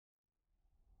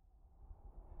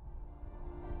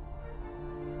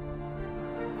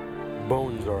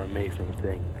Bones are amazing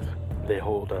things. They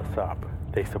hold us up,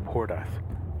 they support us,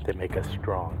 they make us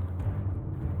strong.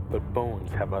 But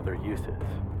bones have other uses.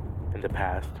 In the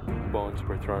past, bones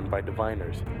were thrown by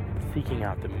diviners, seeking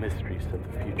out the mysteries of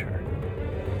the future.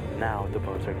 Now the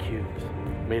bones are cubes,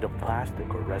 made of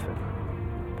plastic or resin,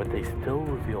 but they still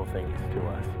reveal things to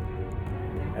us.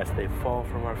 As they fall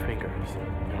from our fingers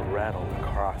and rattle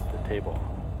across the table,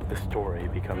 the story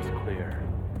becomes clear.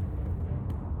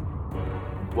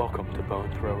 Welcome to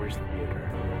Bone Throwers Theater,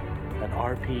 an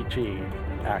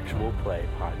RPG actual play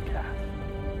podcast.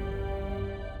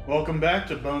 Welcome back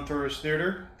to Bone Throwers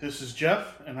Theater. This is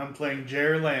Jeff, and I'm playing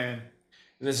Jerry Land.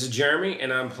 And this is Jeremy,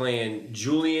 and I'm playing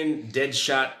Julian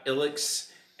Deadshot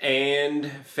Illix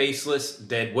and Faceless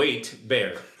Deadweight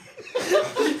Bear.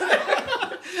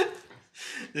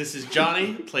 This is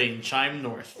Johnny, playing Chime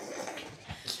North.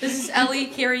 This is Ellie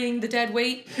carrying the dead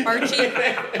weight, Archie.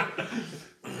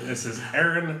 This is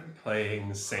Aaron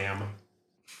playing Sam.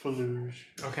 Faluge.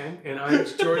 Okay, and I'm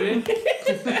Jordan.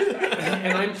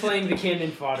 And I'm playing the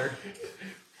cannon fodder.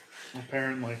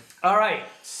 Apparently. Alright,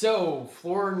 so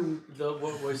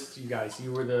what was you guys?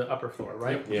 You were the upper floor,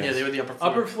 right? Yes. Yeah, they were the upper floor.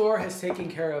 Upper floor has taken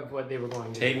care of what they were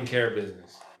going to Taking do. care of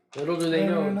business. Little do they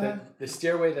know that the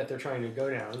stairway that they're trying to go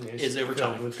down is over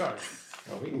filled time. with guards.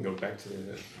 Oh, we can go back to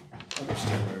the other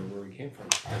stairway where we came from.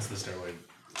 That's the stairway.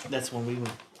 That's when we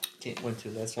went to.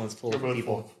 That's when it's full They're of both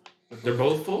people. full. They're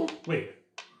both full? Wait.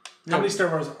 How many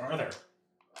stairwells are there?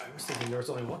 I was thinking there was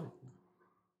only one.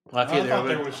 Well, I thought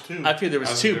there was two. I feel there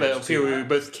was two, there but I was feel two. we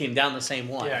both came down the same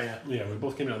one. Yeah. Yeah, we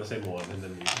both came down the same one, and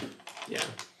then we... Yeah.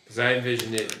 Because I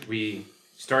envisioned it, we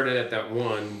started at that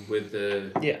one with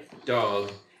the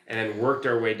dog, and then worked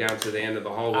our way down to the end of the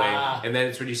hallway, and then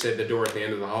it's what you said, the door at the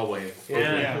end of the hallway.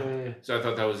 Yeah. So I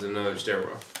thought that was another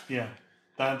stairwell. Yeah,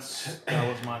 that was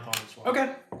my thought as well.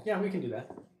 Okay. Yeah, we can do that.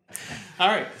 All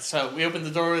right, so we opened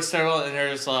the door of the stairwell, and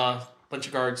there's a bunch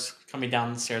of guards coming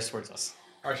down the stairs towards us.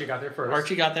 Archie got there first.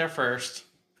 Archie got there first.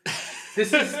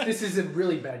 This is a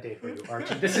really bad day for you,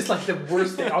 Archie. This is like the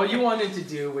worst thing. All you wanted to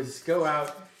do was go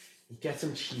out and get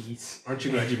some cheese. Aren't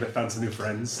you glad you found some new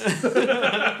friends?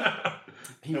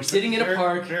 You were sitting in a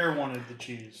park. Bear wanted the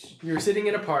cheese. You were sitting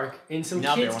in a park, and some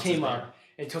Now Bear kids wants came his up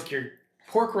and took your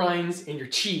pork rinds and your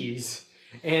cheese,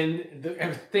 and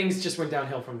things just went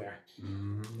downhill from there.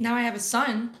 Now I have a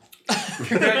son.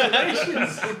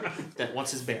 Congratulations! That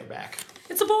wants his bear back.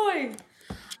 It's a boy.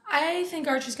 I think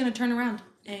Archie's going to turn around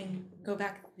and go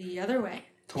back the other way.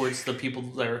 Towards the people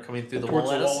that are coming through the Towards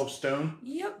wall the at us. wall of stone.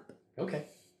 Yep. Okay,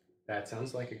 that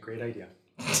sounds like a great idea.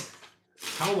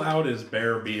 How loud is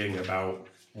Bear being about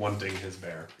wanting his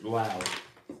bear? Loud.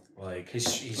 Like, He's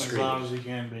As loud screaming. as he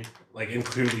can be. like and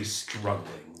clearly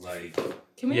struggling, like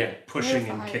Can we pushing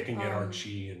and clarify, kicking at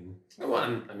Archie and...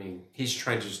 Well, I mean, he's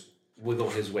trying to just wiggle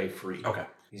his way free. Okay.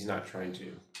 He's not trying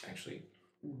to actually...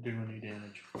 Do any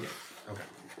damage. Okay.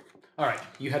 All right,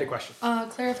 you had a question.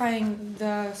 clarifying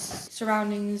the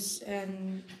surroundings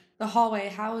and the hallway,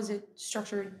 how is it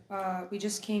structured? We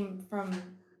just came from,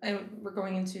 and we're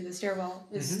going into the stairwell.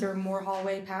 Is there more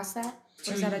hallway past that?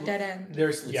 Or is that a dead end?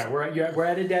 We're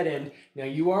at a dead end. Now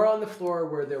you are on the floor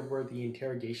where there were the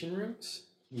interrogation rooms.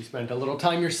 You spent a little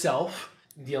time yourself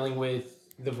dealing with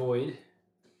the void.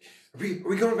 Are we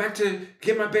going back to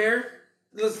get my bear?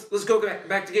 Let's go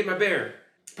back to get my bear.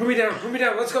 Put me down,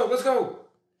 let's go.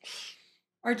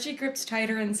 Archie grips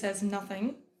tighter and says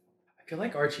nothing. I feel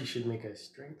like Archie should make a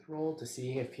strength roll to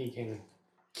see if he can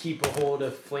keep a hold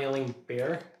of flailing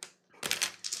bear.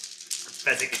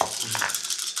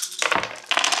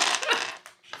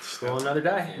 Roll another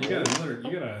die. You got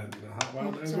a hot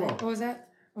wild as well. What was that?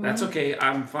 That's okay,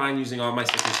 I'm fine using all my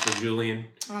stickers for Julian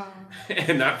Uh,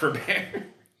 and not for Bear.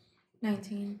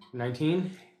 19.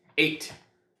 19. 8.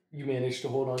 You managed to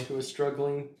hold on to a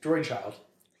struggling droid child.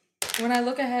 When I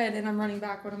look ahead and I'm running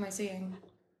back, what am I seeing?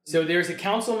 So there's a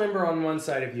council member on one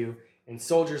side of you and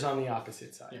soldiers on the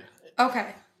opposite side.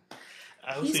 Okay.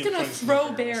 I was He's seeing gonna friends throw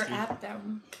from Bear Rusty. at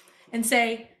them and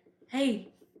say, "Hey,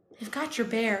 you've got your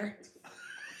bear."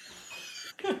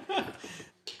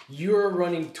 You're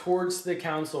running towards the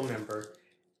council member.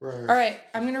 All right,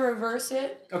 I'm gonna reverse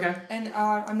it, Okay. and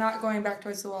I'm not going back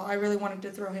towards the wall. I really wanted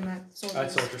to throw him at soldiers.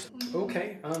 At soldiers.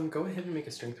 Okay. Go ahead and make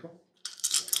a strength roll.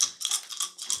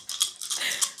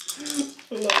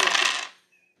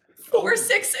 4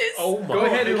 6s. Oh my Go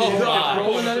ahead and God.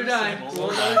 roll another die. Roll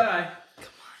another die.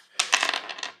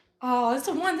 Oh, that's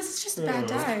a 1. This is just a bad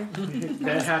die.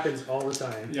 That happens all the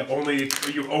time. Yeah,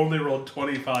 you only rolled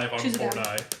 25 on Choose a 4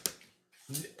 die. die.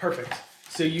 Perfect.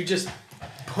 So you just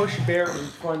push Bear in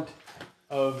front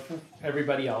of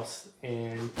everybody else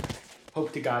and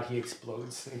hope to God he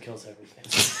explodes and kills everything.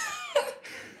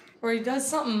 Or he does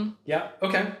something. Yeah,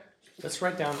 okay. Let's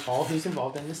write down all who's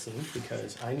involved in the scene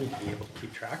because I need to be able to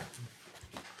keep track.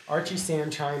 Archie, Sam,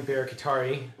 Chime, Bear,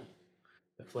 Katari,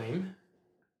 the Flame,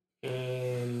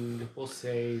 and we'll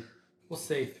say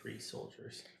 3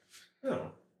 soldiers.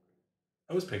 Oh.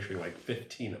 I was picturing like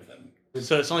 15 of them.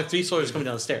 So it's only 3 soldiers coming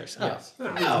down the stairs. Oh. Yes.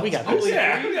 We got this.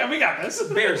 Yeah, we got this.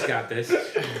 Bear's got this.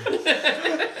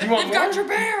 You want You've got your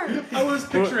bear! I was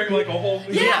picturing like a whole.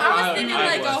 Yeah, I was thinking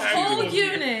I like was a whole too.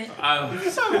 unit. I'm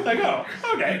Like, oh,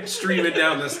 okay. streaming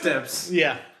down the steps.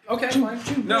 Yeah. Okay, fine.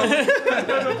 No.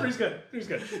 No, three's good. Three's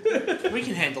good. We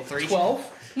can handle 3.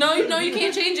 12. No, you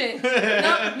can't change it.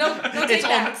 No take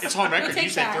backs. It's on record. No take You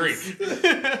said backs. 3.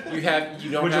 You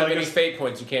don't Would you have like any us- fate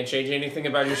points. You can't change anything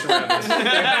about your surroundings.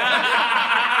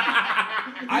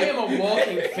 I am a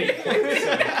walking fate point.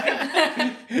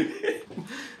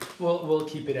 So we'll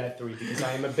keep it at 3 because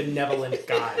I am a benevolent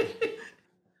guy.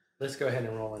 Let's go ahead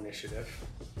and roll initiative.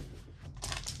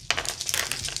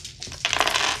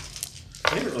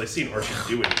 I haven't really seen Archie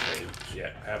do anything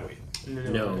yet, have we?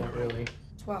 No. Not really.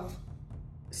 12.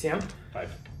 Sam,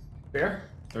 5. Bear,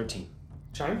 13.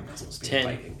 Chime. That's supposed to be 10.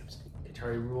 fighting.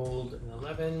 Katari rolled an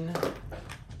 11.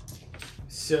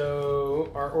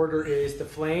 So our order is the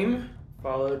Flame,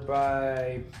 followed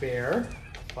by Bear,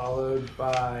 followed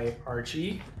by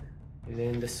Archie, and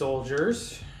then the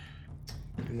soldiers,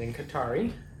 and then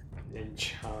Katari, and then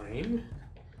Chime.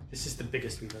 This is the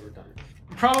biggest we've ever done.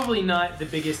 Probably not the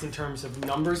biggest in terms of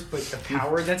numbers, but the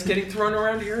power that's getting thrown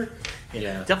around here.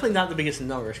 Yeah. Definitely not the biggest in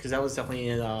numbers, because that was definitely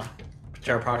in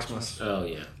Terra Proximus. Oh,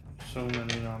 yeah. So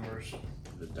many numbers.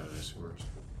 The dinosaurs.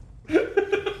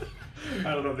 I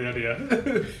don't know the idea.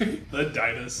 The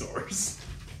dinosaurs.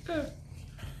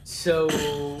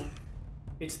 So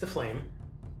it's the Flame.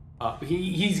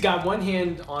 He's got one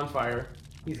hand on fire.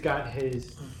 He's got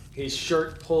his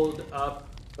shirt pulled up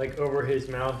like over his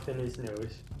mouth and his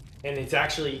nose, and it's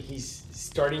actually he's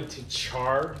starting to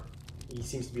char. He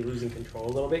seems to be losing control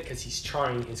a little bit because he's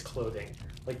charring his clothing.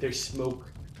 Like there's smoke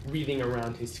wreathing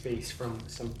around his face from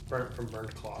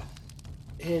burnt cloth,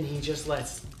 and he just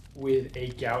lets with a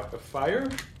gout of fire.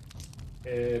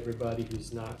 Everybody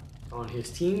who's not on his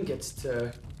team gets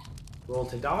to roll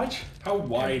to dodge. How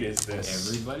wide is this?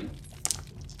 Everybody?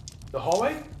 The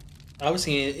hallway? I was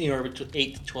thinking anywhere between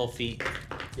 8 to 12 feet.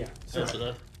 Yeah, So so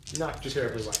the not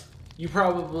terribly wide. You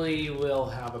probably will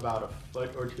have about a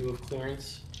foot or 2 of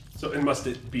clearance. So, and must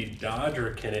it be dodge,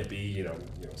 or can it be,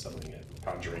 something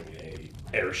conjuring a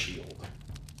air shield?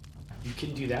 You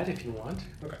can do that if you want.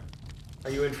 Okay. Are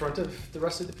you in front of the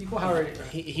rest of the people? How are you?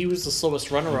 he was the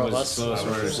slowest runner of us. so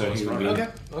he would be.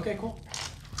 Okay, cool.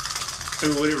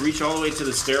 So would it reach all the way to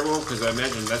the stairwell? Because I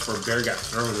imagine that's where Bear got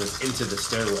thrown, was into the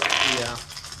stairwell. Yeah.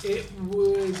 It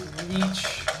would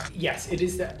reach. Yes, it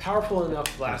is that powerful enough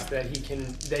blast that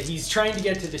he's trying to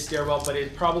get to the stairwell, but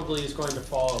it probably is going to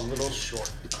fall a little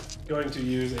short. Going to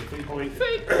use a fate point.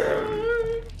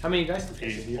 How many dice?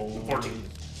 14.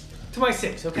 To my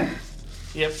 6. Okay.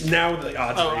 Yep. Now the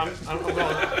odds Oh, are I'm even.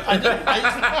 going.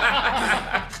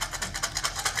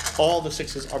 All the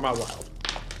 6s are my wild.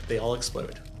 They all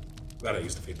explode. Glad I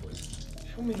used the fate point.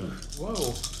 How many?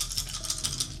 Whoa.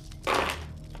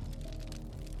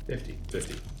 50.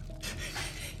 50.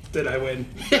 Did I win?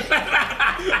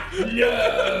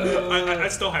 No. I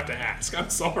still have to ask. I'm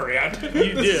sorry.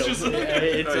 You do.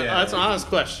 That's an honest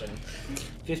question.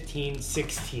 15,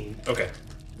 16. Okay.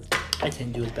 I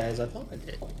didn't do as bad as I thought I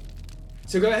did.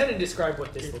 So go ahead and describe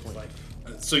what this looks like.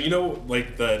 So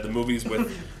like the movies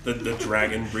with the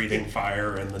dragon breathing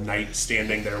fire and the knight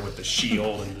standing there with the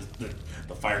shield and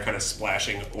the fire kind of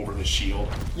splashing over the shield.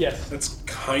 Yes. That's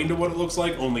kind of what it looks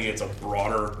like, only it's a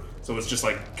broader. So it's just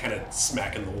like kind of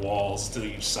smacking the walls to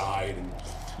each side. And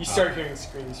You start hearing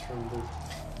screams from the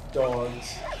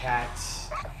dogs, cats,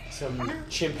 some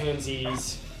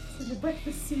chimpanzees,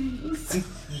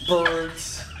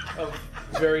 birds of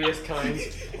various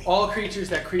kinds, all creatures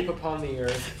that creep upon the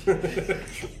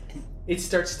earth. It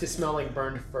starts to smell like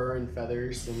burned fur and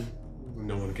feathers, and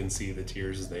no one can see the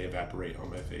tears as they evaporate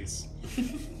on my face.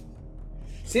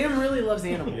 Sam really loves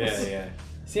animals. Yeah.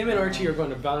 Sam and Archie are going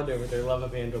to bond over their love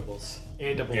of animals.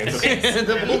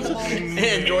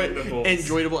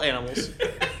 Enjoyable animals.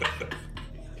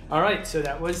 All right, so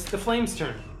that was the Flames'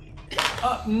 turn.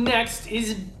 Up next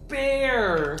is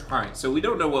Bear. Alright, so we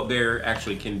don't know what Bear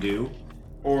actually can do,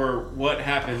 or what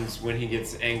happens when he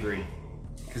gets angry,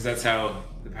 because that's how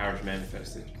the power's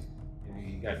manifested. And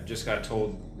he just got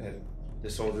told that the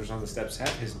soldiers on the steps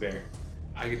have his bear.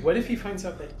 What if he finds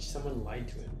out that someone lied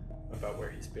to him about where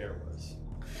his bear was?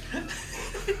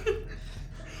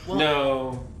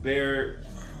 No, Bear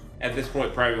at this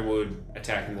point probably would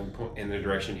attack in the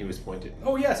direction he was pointed.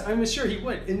 Oh yes, I'm sure he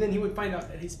would, and then he would find out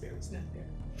that his bear is not there.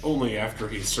 Only after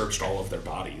he searched all of their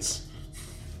bodies.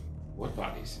 What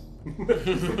bodies?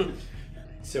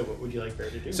 So what would you like Bear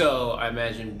to do? So I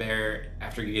imagine Bear,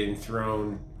 after getting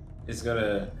thrown, is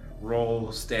gonna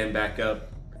roll, stand back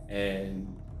up,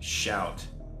 and shout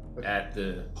at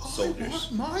the soldiers.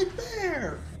 My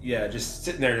bear! Yeah, just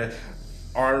sitting there. The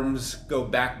arms go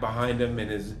back behind him, and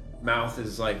his mouth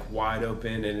is like wide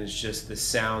open, and it's just the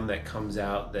sound that comes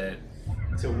out that.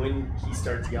 So when he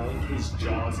starts yelling, his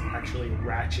jaws actually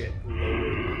ratchet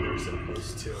lower than they're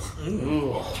supposed to.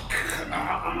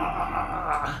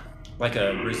 Like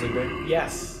a grizzly bear?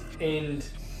 Yes, and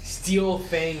steel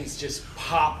fangs just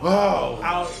pop out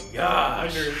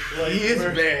under. Like, He is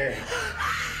bear.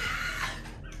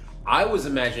 I was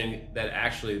imagining that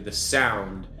actually the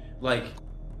sound, like,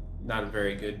 not a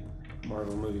very good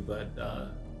Marvel movie, but the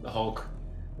Hulk,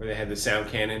 where they had the sound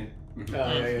cannon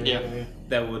Yeah.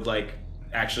 that would, like,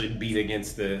 actually beat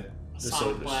against the Sonic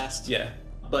soldiers. blast. Yeah.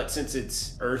 But since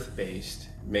it's Earth-based,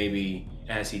 maybe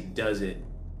as he does it,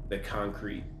 the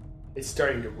concrete, It's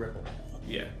starting to ripple,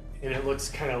 yeah. and it looks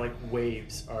kind of like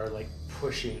waves are like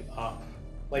pushing up,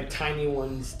 like tiny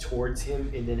ones towards him,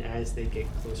 and then as they get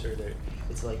closer,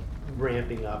 it's like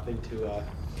ramping up into a.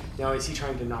 Now is he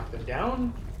trying to knock them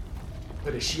down?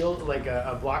 Put a shield, like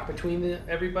a block between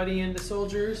everybody and the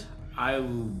soldiers?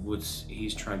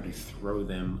 He's trying to throw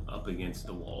them up against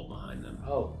the wall behind them.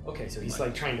 Oh, okay. So he's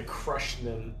like trying to crush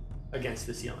them against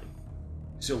the ceiling.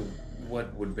 So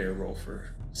what would Bear roll for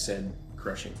said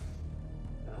crushing?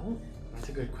 Oh, that's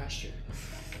a good question.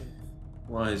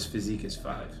 Well, his physique is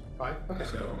 5. 5? Okay.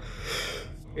 So,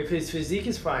 If his physique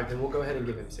is 5, then we'll go ahead and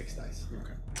give him 6 dice.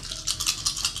 okay.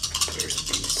 There's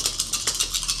the beast.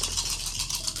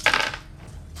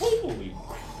 Holy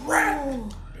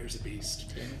crap! There's a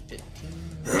beast.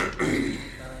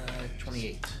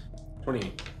 28.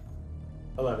 28.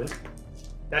 11.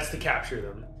 That's to capture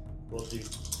them. We'll do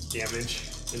damage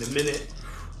in a minute.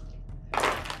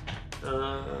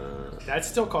 That's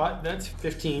still caught. That's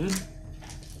 15.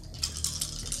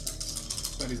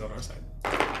 But he's on our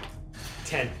side.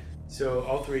 10. So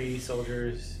all 3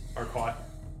 soldiers are caught.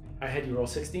 I had you roll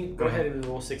 60. Go ahead and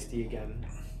roll 60 again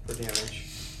for damage.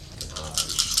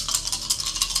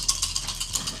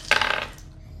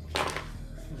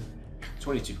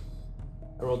 22.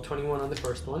 I rolled 21 on the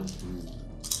first one.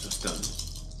 So stunned.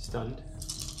 Stunned.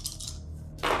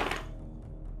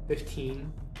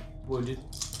 15 wounded.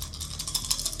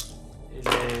 And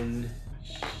then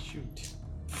shoot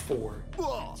 4.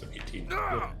 So 18.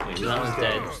 Yeah, he's That was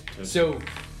dead. So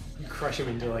you crush him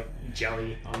into like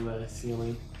jelly on the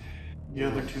ceiling. The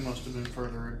other two must have been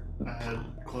further ahead,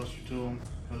 closer to him,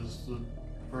 because the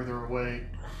further away,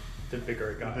 The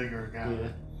bigger it the got. bigger it got. Yeah,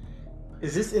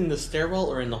 Is this in the stairwell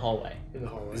or in the hallway? in the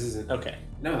hallway. This isn't. Okay.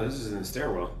 No, this is in the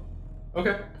stairwell,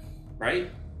 Okay. right?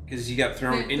 Because he got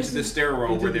thrown Wait, into this the is-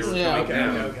 stairwell where they were Yeah, coming Okay,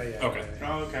 down. okay, yeah. Okay.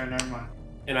 Oh, okay, never mind.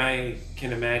 And I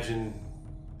can imagine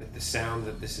that the sound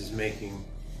that this is making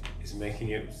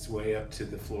its way up to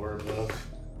the floor above.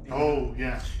 Oh,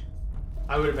 yeah.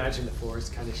 I would imagine the floor is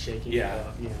kind of shaking. Yeah.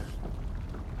 Yeah. All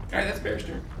right, that's Bear's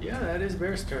turn. Yeah, that is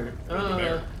Bear's turn.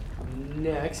 Bear.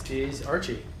 Next is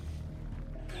Archie.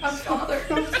 My father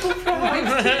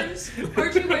wipes tears.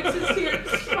 Archie wipes his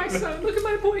tears. My son, look at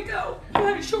my boy go. He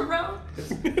had a short round.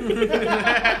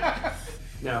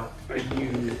 Now, are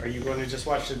you going to just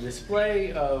watch the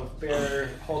display of Bear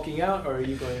hulking out, or are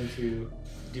you going to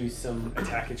do some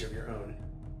attackage of your own?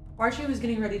 Archie was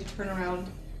getting ready to turn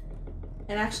around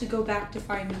and actually go back to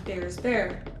find Bear's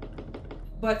bear,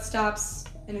 but stops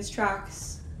in his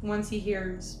tracks once he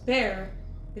hears Bear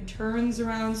and turns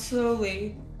around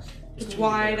slowly with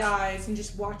wide eyes and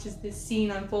just watches this scene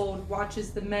unfold,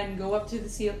 watches the men go up to the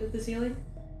ceiling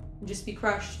and just be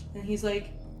crushed. And he's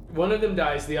like, One of them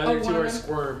dies. The other Oh, two one are of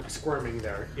them? squirming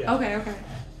there. Yeah. okay.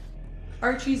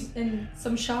 Archie's in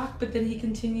some shock, but then he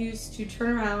continues to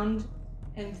turn around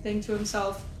and think to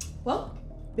himself, well,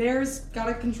 Bear's got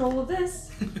a control of this.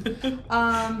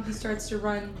 He starts to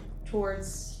run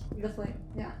towards the flame.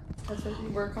 Yeah, that's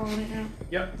what we're calling it now.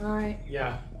 Yep. All right.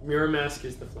 Yeah. Mirror Mask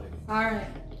is the flame. All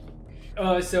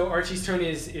right. So Archie's turn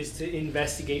is to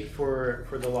investigate for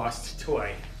the lost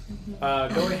toy. Go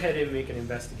ahead and make an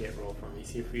investigate roll for me.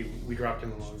 See if we dropped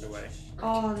him along the way.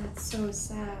 Oh, that's so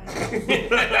sad.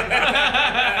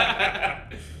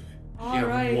 All You have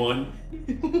right. 1.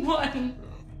 1.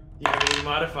 Do you have any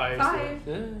modifiers? 5.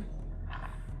 there?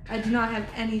 I do not have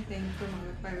anything for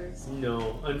modifiers.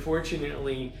 No.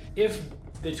 Unfortunately, if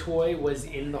the toy was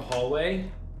in the hallway,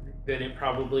 then it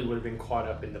probably would have been caught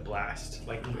up in the blast.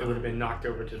 Like, it would have been knocked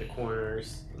over to the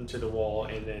corners, into the wall,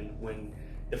 and then when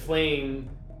the flame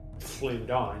flamed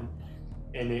on,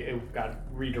 and it got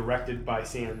redirected by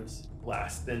Sam's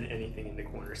blast, then anything in the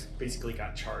corners basically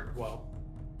got charred. Well,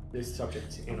 this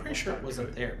subject... I'm pretty sure it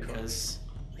wasn't there because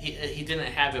he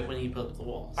didn't have it when he built the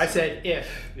walls. I said if.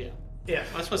 Yeah.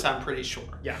 If. That's what I'm pretty sure.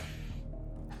 Yeah.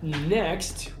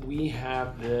 Next, we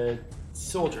have the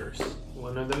soldiers.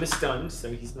 One of them is stunned,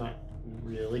 so he's not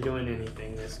really doing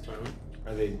anything this turn.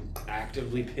 Are they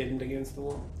actively pinned against the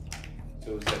wall?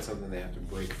 So is that something they have to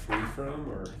break free from,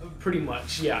 or? Pretty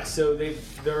much, yeah. So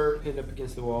they're pinned up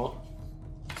against the wall.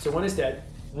 So one is dead.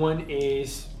 One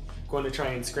is going to try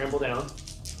and scramble down.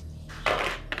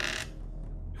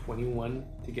 21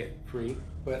 to get free,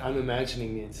 but I'm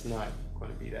imagining it's not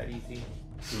going to be that easy.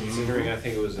 Considering I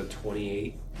think it was a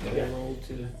 28 that Yeah. I rolled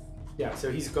to. Yeah,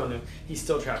 so he's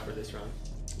still trapped for this round.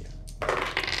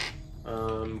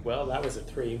 Yeah. Well, that was a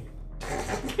 3.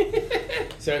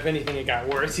 So if anything, it got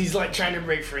worse. He's like trying to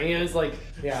break free, and it's like,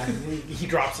 yeah, he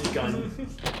drops his gun.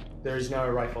 There's no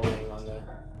rifle laying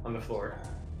on the floor.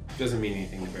 Doesn't mean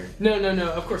anything to Bear. No.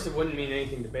 Of course, it wouldn't mean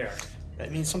anything to Bear.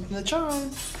 That means something to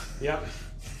John. Yep.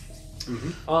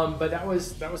 Mm-hmm. But that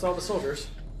was all the soldiers,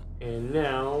 and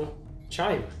now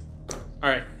Chime. All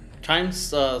right. Chime's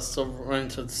still running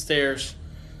to the stairs.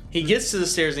 He gets to the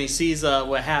stairs and he sees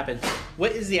what happened.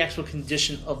 What is the actual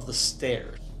condition of the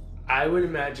stairs? I would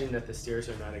imagine that the stairs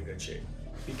are not in good shape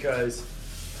because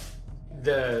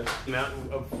the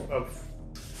amount of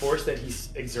force that he's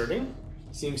exerting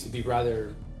seems to be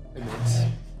rather immense.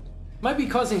 Might be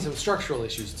causing some structural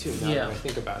issues too, now that I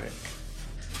think about it.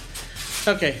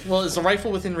 Okay, well, is the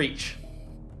rifle within reach?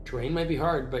 Terrain might be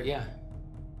hard, but yeah.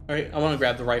 All right, I want to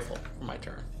grab the rifle for my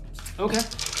turn. Okay.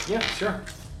 Yeah, sure.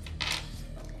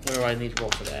 What do I need to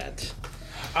roll for that?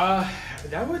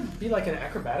 That would be like an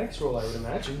acrobatics roll, I would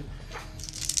imagine.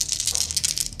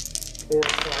 Or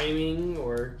climbing,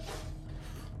 or...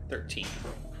 13.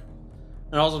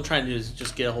 And all I'm trying to do is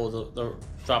just get a hold of the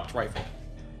dropped rifle.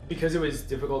 Because it was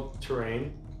difficult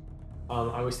terrain,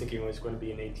 I was thinking it was going to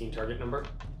be an 18 target number.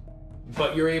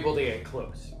 But you're able to get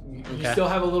close. You still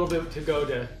have a little bit to go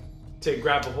to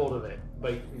grab a hold of it,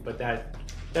 but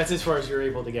that's as far as you're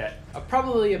able to get.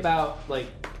 Probably about like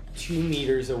 2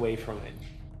 meters away from it,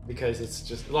 because it's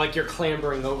just like you're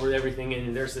clambering over everything,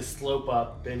 and there's this slope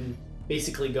up, and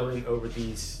basically going over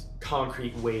these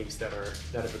concrete waves that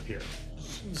have appeared.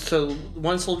 So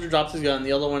one soldier drops his gun,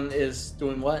 the other one is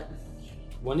doing what?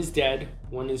 One is dead.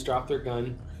 One has dropped their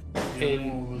gun.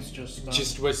 And was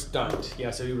just was stunned.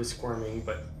 Yeah, so he was squirming,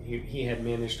 but he had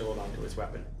managed to hold on to his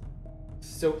weapon.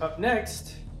 So up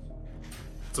next,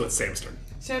 So it's Sam's turn.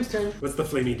 Sam's turn. What's the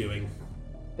Flamey doing?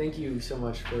 Thank you so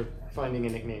much for finding a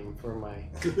nickname for my...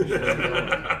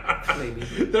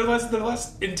 They're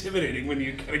less intimidating when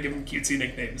you kind of give them cutesy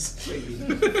nicknames.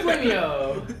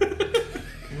 Flamio!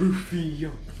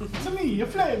 Rufio. It's me, a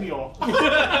Flamio.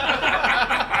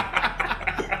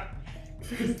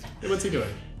 What's he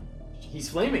doing? He's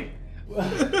flaming.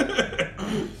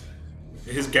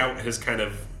 His gout has kind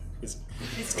of his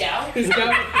Scout? His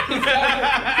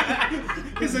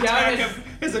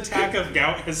attack of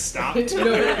gout has stopped.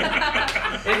 No,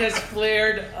 it has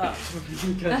flared up.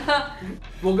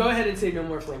 We'll go ahead and say no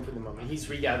more flame for the moment. He's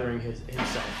regathering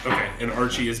himself. Okay, and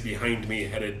Archie is behind me,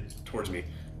 headed towards me,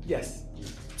 Yes.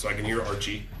 so I can hear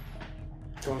Archie.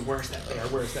 Going, where's that bear?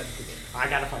 Where's that? I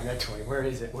gotta find that toy. Where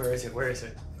is it? Where is it? Where is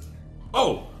it?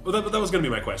 Oh, well, that was going to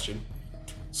be my question.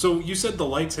 So you said the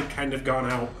lights had kind of gone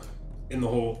out in the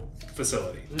whole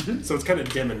facility. Mm-hmm. So it's kind of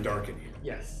dim and dark in here.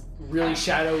 Yes. Really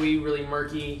shadowy, really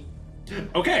murky.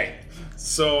 Okay,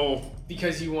 so...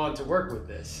 Because you want to work with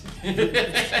this.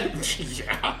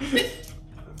 yeah.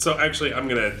 So actually, I'm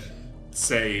going to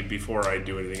say, before I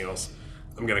do anything else,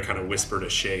 I'm going to kind of whisper to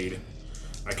Shade.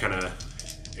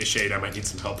 Hey, Shade, I might need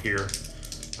some help here.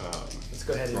 Let's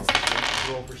go ahead and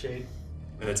roll for Shade.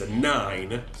 And it's a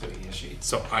 9. So he has shade.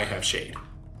 So I have Shade.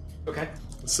 Okay.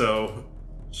 So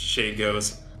Shade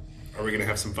goes, are we going to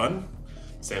have some fun?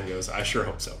 Sam goes, I sure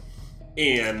hope so.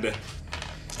 And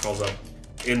calls up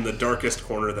in the darkest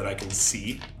corner that I can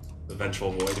see, the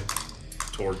Vengeful Void,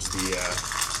 towards the,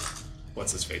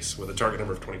 what's his face, with a target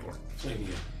number of 24.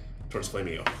 Flamio. Towards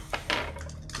Flamio.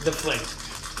 The flame.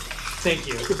 Thank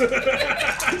you.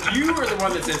 You were the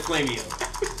one that said Flamio.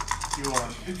 You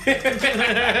won.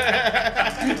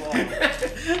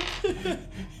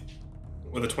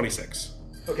 With a 26.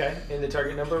 Okay, and the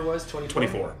target number was 24?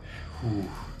 24.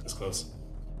 That's close.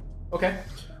 Okay.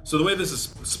 So the way this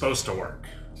is supposed to work,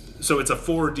 so it's a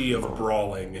 4D of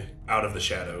brawling out of the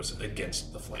shadows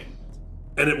against the flame.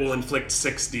 And it will inflict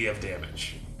 6d of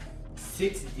damage.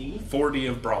 6D? 4d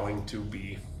of brawling to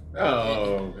be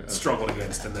struggled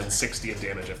against, and then 60 of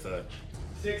damage if the...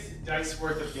 6 dice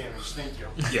worth of damage. Thank you.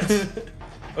 Yes.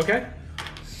 Okay.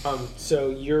 So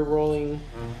you're rolling.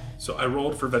 So I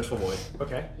rolled for Vengeful Void.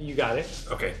 Okay, you got it.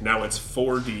 Okay, now it's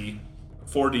 4d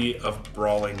of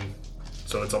brawling,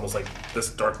 so it's almost like this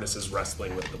darkness is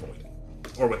wrestling with the void.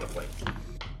 Or with the flame.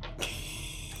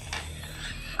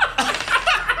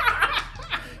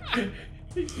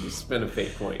 You spend a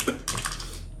fate point.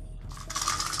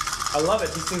 I love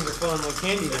it. These things are flowing like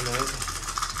candy tonight.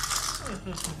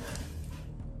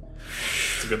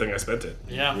 It's a good thing I spent it.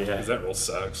 Yeah. Because that roll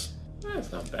sucks.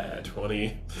 That's not bad.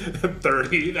 20,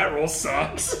 30, that roll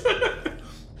sucks. I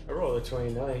rolled a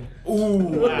 29. Ooh.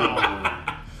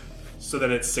 Wow. So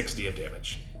then it's 60 of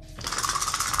damage.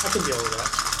 I can deal with that.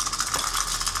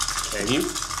 Can you?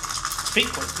 Fate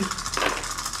point.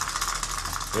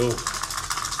 Oh.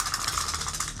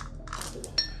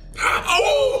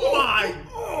 Oh my!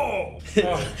 Oh!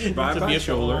 Bye bye,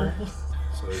 shoulder.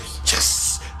 So there's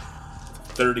Yes.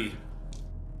 30,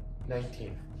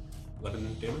 19.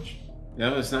 11 damage.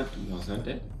 No, it's not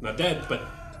dead. Not dead, but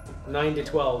 9 to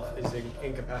 12 is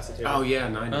incapacitated. Oh yeah,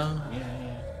 9.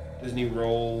 Yeah. Doesn't he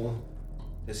roll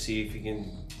to see if he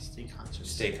can Stay conscious.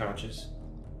 stay conscious?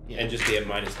 Yeah. And just be at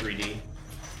minus 3d.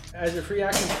 As a free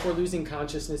action before losing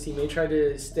consciousness, he may try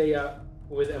to stay up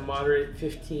with a moderate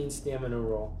 15 stamina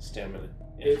roll. Stamina.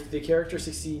 If the character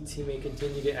succeeds, he may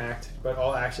continue to act, but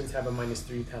all actions have a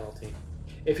 -3 penalty.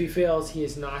 If he fails, he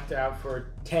is knocked out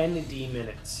for 10d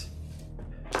minutes.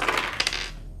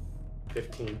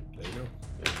 15. there you go.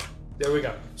 There we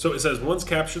go. So it says once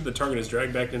captured, the target is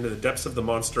dragged back into the depths of the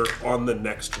monster on the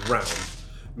next round,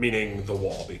 meaning the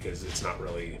wall, because it's not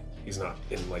really, he's not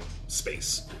in like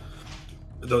space.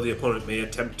 Though the opponent may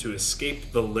attempt to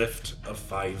escape the lift of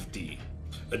 5d.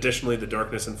 Additionally, the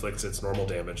darkness inflicts its normal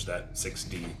damage, that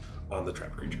 6d, on the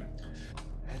trapped creature.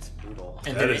 That's brutal.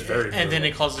 And That then is very and then brutal.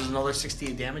 it causes another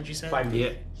 60 damage, you said? 5d.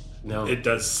 Yeah. No. It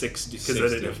does 60, because then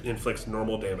 60. it inflicts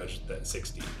normal damage, that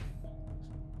 6d.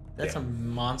 That's a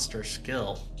monster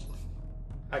skill.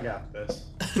 I got this.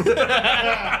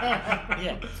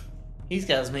 Yeah. He's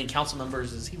got as many council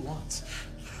members as he wants.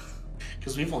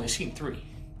 Because we've only seen 3.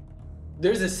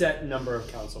 There's a set number of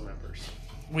council members.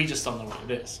 We just don't know what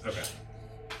it is. Okay.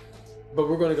 But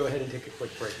we're going to go ahead and take a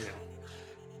quick break now.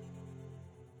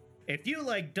 If you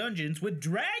like dungeons with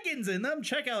dragons in them,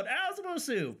 check out Alzamo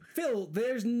Soup. Phil,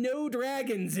 there's no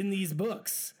dragons in these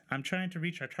books. I'm trying to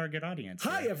reach our target audience.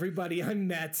 Hi, everybody. I'm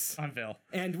Metz. I'm Phil.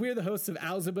 And we're the hosts of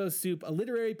Alzamo Soup, a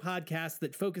literary podcast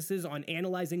that focuses on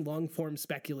analyzing long-form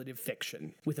speculative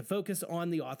fiction, with a focus on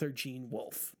the author Gene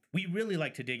Wolfe. We really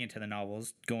like to dig into the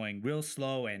novels, going real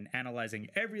slow and analyzing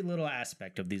every little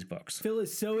aspect of these books. Phil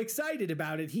is so excited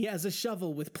about it, he has a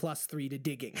shovel with +3 to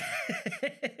digging.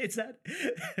 Is that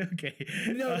okay?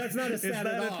 No, that's not a stat Is that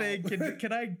at a all. thing?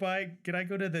 Can I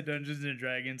go to the Dungeons and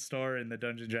Dragons store in the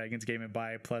Dungeons and Dragons game and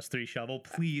buy a +3 shovel?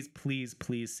 Please, please,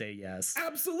 please say yes.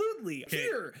 Absolutely. Okay,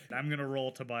 Here. I'm gonna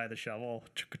roll to buy the shovel.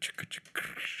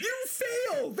 You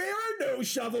fail. There are no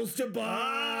shovels to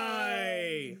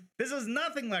buy. This is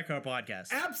nothing like our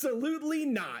podcast. Absolutely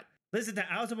not. Listen to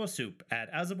Alzamo Soup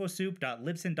at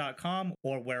alzamosoup.libsyn.com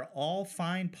or where all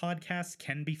fine podcasts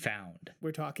can be found.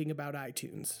 We're talking about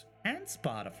iTunes. And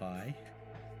Spotify.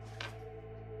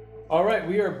 All right,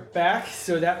 we are back.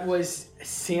 So that was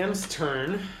Sam's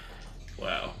turn.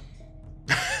 Wow.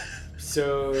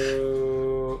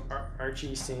 So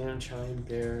Archie, Sam, Chime,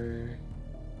 Bear,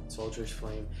 Soldier's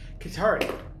Flame, Katari.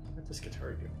 What does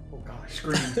Katari do? Oh gosh.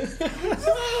 Scream.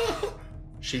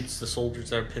 Shoots the soldiers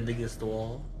that are pinned against the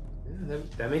wall. Yeah,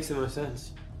 that makes the most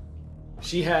sense.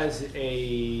 She has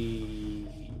a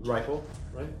rifle,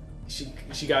 right?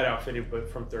 She got outfitted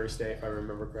from Thursday, if I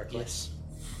remember correctly. Yes.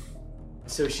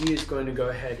 So she is going to go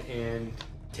ahead and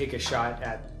take a shot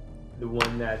at the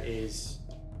one that is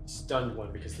stunned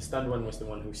one, because the stunned one was the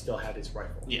one who still had his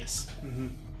rifle. Yes.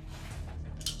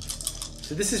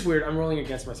 So this is weird. I'm rolling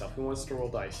against myself. Who wants to roll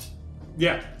dice?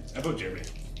 Yeah, I vote Jeremy.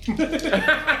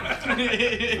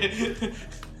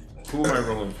 Who am I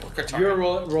rolling for? You're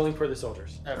rolling for the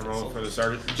soldiers. I'm rolling for the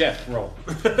sergeant. Jeff, roll.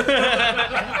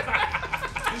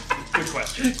 Good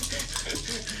question.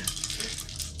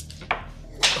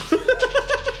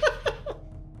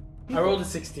 I rolled a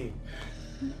 16.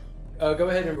 Go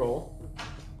ahead and roll.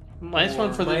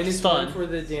 -1 for the Minus stun. 1 for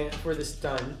the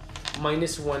stun.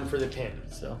 -1 for the pin.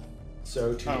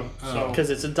 So 2. Because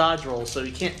it's a dodge roll, so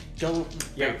you can't go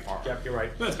very Yep, far. yep, you're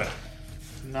right. That's bad.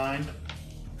 9.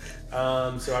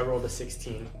 So I rolled a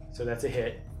 16. So that's a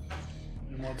hit.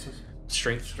 And what's this?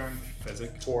 Strength. Strength.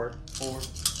 Physic. 4. 4.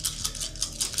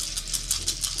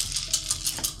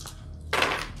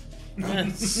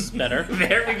 That's better.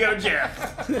 There we go,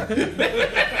 Jeff.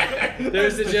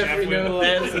 There's the Jeffrey know.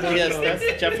 Yes,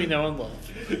 that's Jeffrey know and love.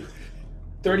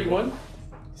 31.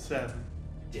 7.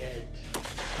 Dead.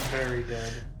 Very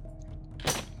dead.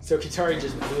 So Katari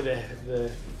just blew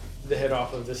the head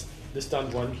off of the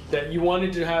stunned one that you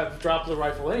wanted to have drop the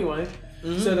rifle anyway.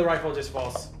 So the rifle just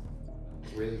falls.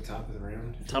 Really top of the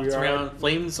round. Top We of the are- round.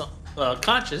 Flame's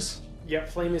conscious. Yep,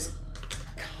 Flame is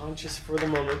conscious for the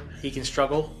moment. He can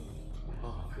struggle.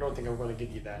 Oh, I don't think I'm going to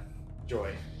give you that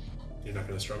joy. You're not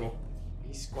going to struggle.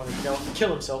 He's going to kill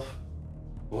himself.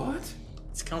 What?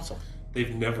 It's council.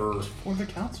 They've never. For the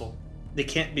council. They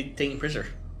can't be taken prisoner.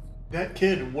 That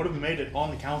kid would have made it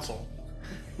on the council.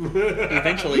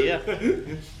 Eventually, yeah.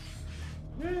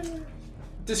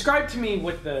 Describe to me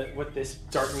what this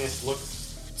darkness looks.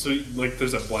 So, like,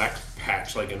 there's a black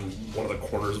patch, like, in one of the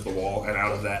corners of the wall, and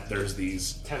out of that, there's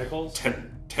these Tentacles.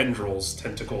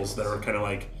 tentacles that are kind of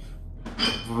like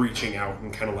reaching out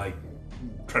and kind of like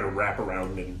trying to wrap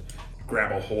around and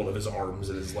grab a hold of his arms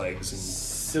and his legs. And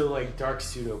So like dark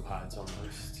pseudopods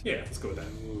almost. yeah, let's go with that.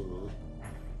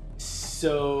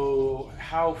 So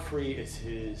how free is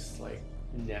his like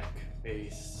neck,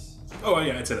 face? Oh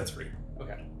yeah, I'd say that's free.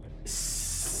 Okay.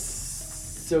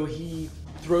 So he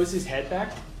throws his head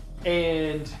back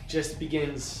and just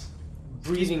begins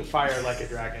breathing fire like a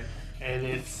dragon. And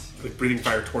it's Like breathing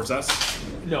fire towards us.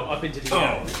 no up into the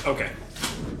air. Oh, okay.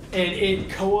 And it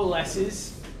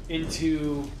coalesces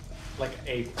into like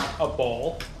a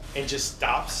ball and just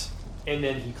stops, and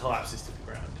then he collapses to the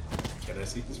ground. Can I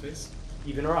see his face?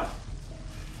 Even or odd.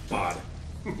 Odd.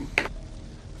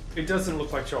 It doesn't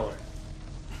look like Troller.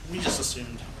 We just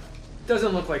assumed.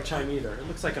 Doesn't look like Chime either. It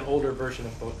looks like an older version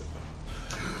of both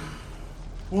of them.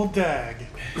 Well, Dag.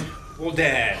 Well,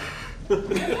 Dad.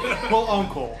 Well,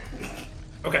 Uncle.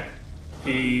 Okay.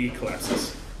 He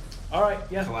collapses. All right,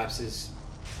 yeah. Collapses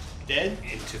Dead?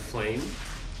 into flame.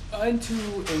 Into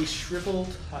a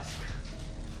shriveled husk.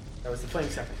 That was the Flame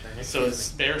second turn. So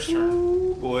it's Bear's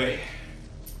turn. Boy,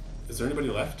 Is there anybody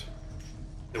left?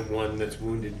 the one that's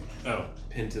wounded, Oh.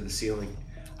 pinned to the ceiling.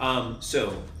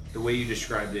 So the way you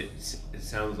described it, it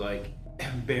sounds like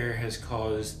Bear has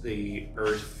caused the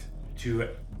earth to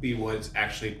be what's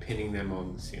actually pinning them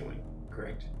on the ceiling.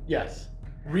 Correct. Yes.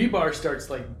 Rebar starts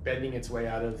like bending its way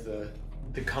out of the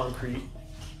concrete,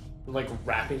 like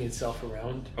wrapping itself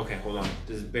around. Okay, hold on.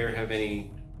 Does Bear have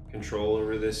any control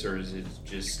over this, or is it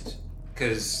just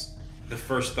because the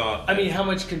first thought? I mean, how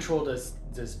much control does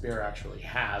Bear actually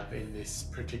have in this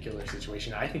particular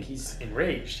situation? I think he's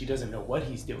enraged. He doesn't know what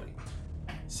he's doing.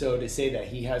 So to say that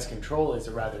he has control is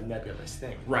a rather nebulous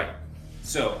thing. Right.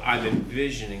 So I'm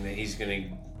envisioning that he's gonna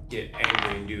get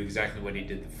angry and do exactly what he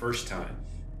did the first time,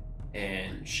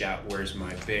 and shout, "Where's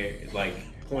my bear?" Like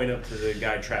point up to the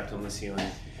guy trapped on the ceiling,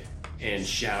 and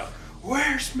shout,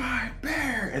 "Where's my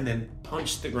bear?" And then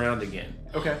punch the ground again.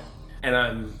 Okay.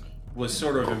 And was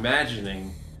sort of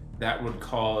imagining that would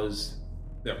cause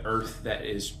the earth that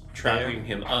is trapping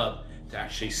him up to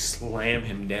actually slam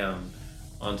him down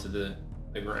onto the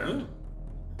ground.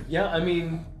 Yeah, I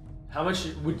mean, how much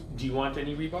do you want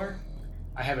any rebar?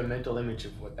 I have a mental image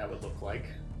of what that would look like.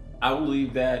 I will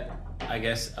leave that, I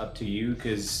guess, up to you,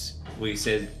 because we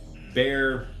said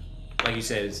Bear, like you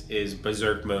said, is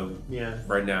berserk mode Yeah.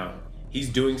 right now. He's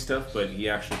doing stuff, but he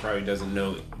actually probably doesn't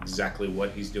know exactly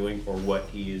what he's doing or what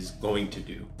he is going to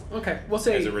do Okay, we'll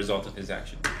say as a result of his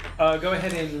action. go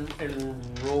ahead and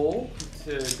roll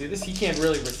to do this. He can't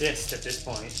really resist at this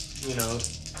point, you know.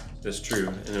 That's true.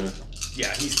 And,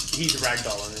 Yeah, he's a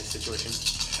ragdoll in this situation.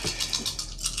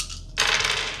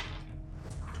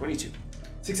 22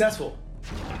 Successful.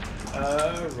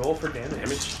 Roll for damage.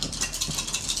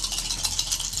 damage.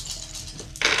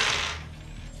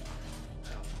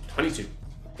 22.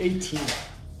 18.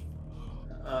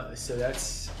 So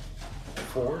that's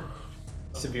 4.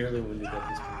 Severely wounded at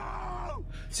this point.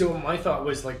 So my thought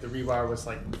was like the rebar was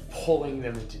like pulling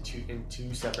them into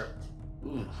two separate.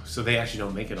 Ooh, so they actually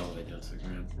don't make it all the way down to the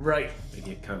ground. Right. They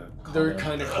get kind of. They're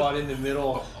kind of caught in the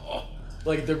middle.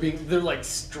 Like they're like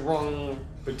strung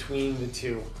between the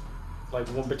two. Like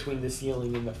one between the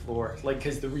ceiling and the floor. Like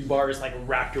because the rebar is like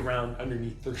wrapped around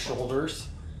underneath their shoulders,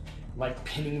 like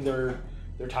pinning their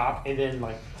top, and then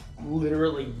like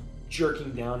literally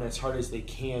jerking down as hard as they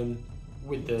can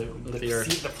with the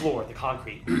floor, the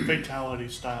concrete. Fatality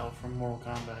style from Mortal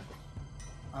Kombat.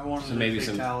 I wanted So maybe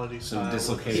some fatality style.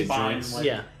 dislocated spine, joints. like,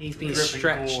 Yeah, he's being dripping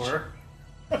stretched. gore.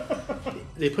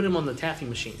 They put him on the taffy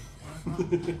machine.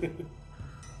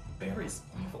 bear is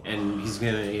evil. And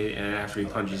and after he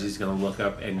punches, he's gonna look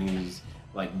up and he's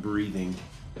like breathing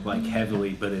like heavily,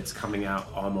 but it's coming out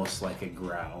almost like a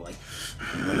growl, like.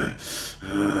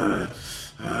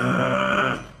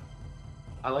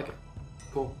 I like it.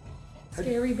 Cool.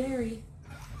 Scary berry.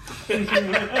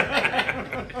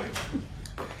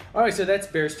 All right, so that's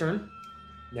Bear's turn.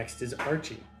 Next is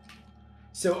Archie.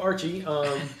 So Archie,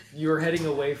 you're heading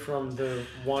away from the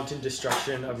wanton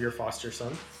destruction of your foster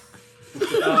son.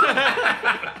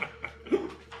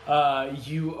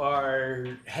 You are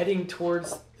heading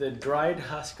towards the dried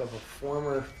husk of a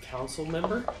former council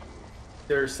member.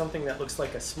 There's something that looks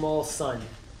like a small sun.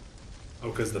 Oh,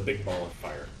 because the big ball of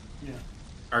fire. Yeah.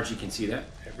 Archie can see that.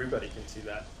 Everybody can see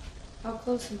that. How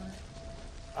close am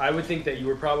I? I would think that you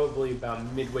were probably about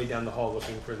midway down the hall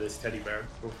looking for this teddy bear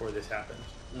before this happened.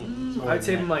 So I'd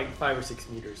say I'm like 5 or 6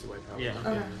 meters away probably. Yeah.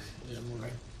 Okay.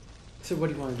 So what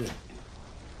do you want to do?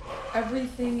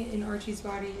 Everything in Archie's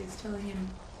body is telling him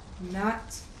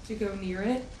not to go near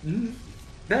it,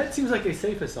 That seems like a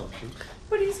safe assumption.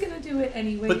 but he's gonna do it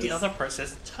anyways. But the other part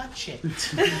says touch it.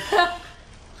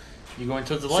 You going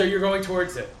towards the light? So you're going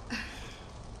towards it.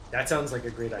 That sounds like a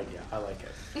great idea. I like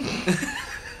it.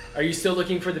 Are you still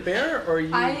looking for the bear, or are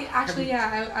you? I actually,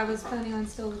 yeah, I was planning on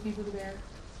still looking for the bear.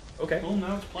 Okay. Well,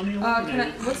 now it's plenty of Can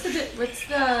I, what's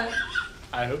the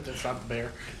I hope that's not the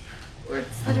bear.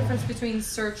 what's the difference between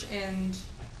search and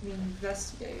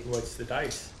investigate? What's the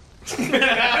dice?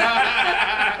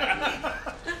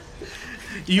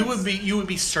 You would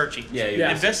be searching. Yeah, you're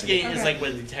Yeah. Investigating is Okay. like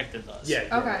what a detective does. Yeah.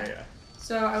 Okay.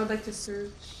 So I would like to search.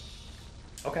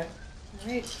 Okay. All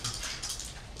right.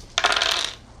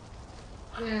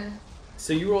 Yeah.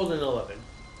 So you rolled an 11.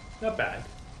 Not bad.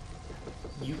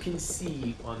 You can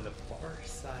see on the far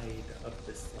side of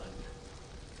the sun,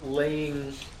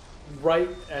 laying right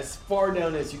as far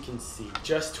down as you can see,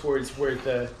 just towards where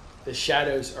the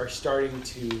shadows are starting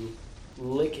to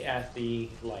lick at the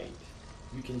light.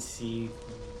 You can see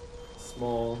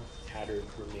small, tattered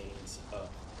remains of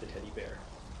the teddy bear.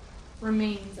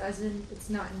 Remains, as in it's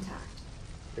not intact.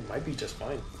 It might be just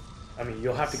fine. I mean,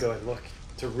 you'll have to go and look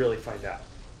to really find out.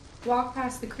 Walk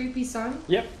past the creepy sun.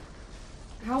 Yep.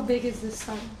 How big is this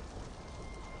sun?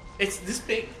 It's this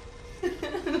big.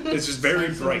 It's just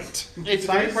very bright. It's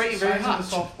very bright and very Size hot. of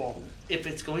a softball. If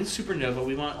it's going supernova,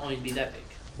 we want it only to be that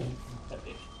big. That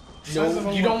big. Size of No,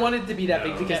 a you don't leopard. want it to be that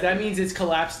big No. because that means it's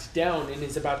collapsed down and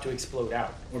is about to explode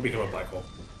out. Or become a black hole.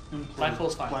 Black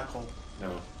hole's fine. Black hole.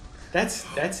 No. That's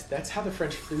how the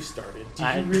French flu started. Do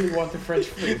I- you really want the French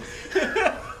flu?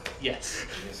 Yes,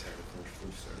 I guess how the French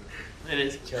flu started. it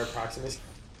is. Terra Proximus.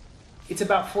 It's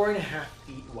about 4.5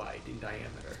 feet wide in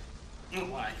diameter,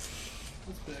 Why?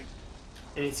 That's big.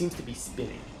 and it seems to be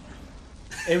spinning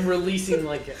and releasing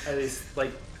like this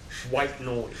like white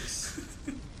noise.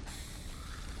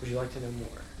 Would you like to know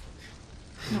more?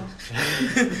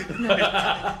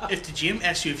 If the GM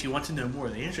asks you if you want to know more,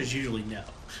 the answer is usually no,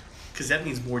 because that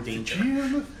means more danger.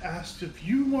 GM asked if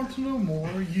you want to know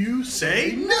more, you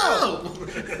Say no.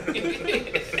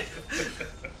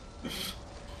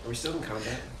 Are we still in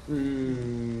combat?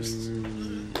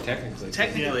 Technically.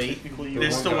 Technically, Yeah, technically there's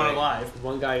you're still one one guy. alive,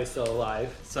 One guy is still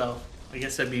alive. so I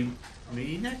guess that'd be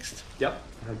me next. Yep,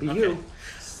 that'd be Okay. you.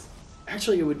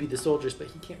 Actually, it would be the soldiers, but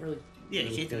he can't really. Yeah,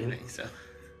 you can't do anything. So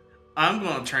I'm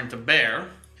going to turn to Bear.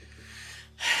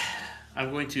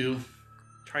 I'm going to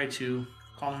try to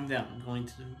calm him down. I'm going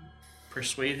to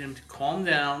persuade him to calm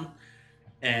down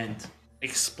and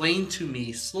explain to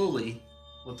me slowly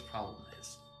what the problem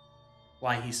is,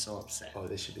 why he's so upset. Oh,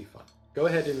 this should be fun. Go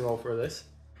ahead and roll for this.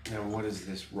 Now, what is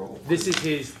this roll? This is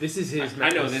his. I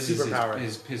know this superpower.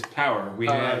 is his power. We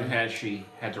Um, have actually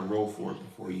had to roll for it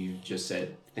before you just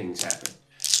said things happen.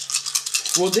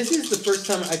 Well, this is the first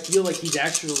time I feel like he's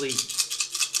actually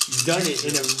done it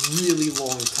in a really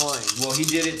long time. Well, he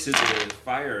did it to the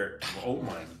fire. Oh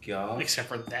my god. Except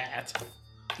for that.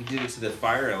 He did it to the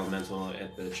fire elemental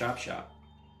at the chop shop.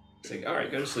 It's like,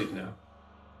 alright, go to sleep now.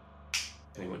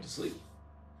 And he went to sleep.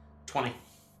 20.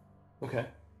 Okay.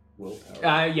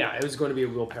 Willpower. Yeah, it was going to be a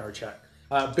willpower check.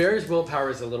 Bear's willpower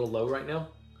is a little low right now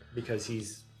because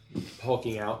he's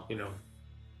hulking out, you know.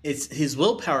 It's his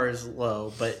willpower is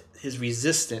low, but his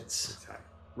resistance.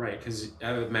 Right, because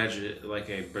I would imagine it like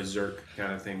a berserk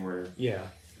kind of thing where Yeah.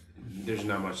 there's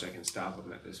not much that can stop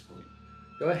him at this point.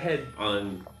 Go ahead.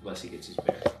 Unless he gets his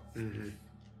bear. Mm-hmm.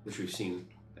 Which we've seen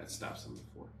that stops him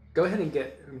before. Go ahead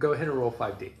and roll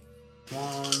 5d.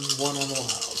 One on the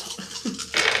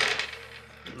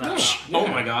wild. Oh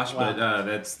my gosh, but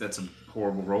that's a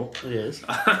horrible roll. It is.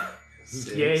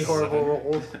 Yay, horrible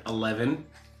roll. 11.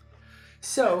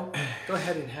 So, go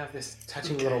ahead and have this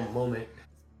touching little moment.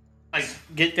 I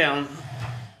get down.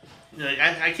 Like,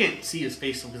 I can't see his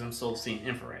face because I'm still seeing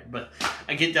infrared, but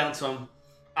I get down to him,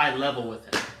 eye level with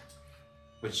him.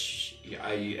 Which,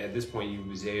 at this point, you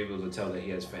was able to tell that he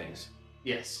has fangs.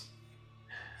 Yes.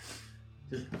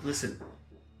 Just listen,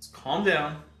 just calm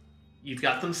down. You've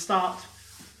got them stopped.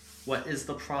 What is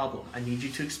the problem? I need you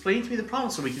to explain to me the problem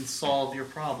so we can solve your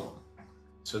problem.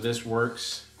 So this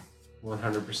works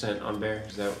 100% on Bear?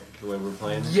 Is that the way we're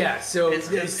playing? Yeah, so It's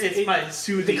my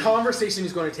soothing. the conversation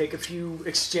is going to take a few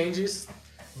exchanges,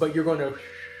 but you're going to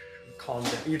calm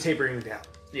down. You're tapering down.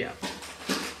 Yeah.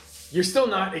 You're still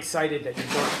not excited that you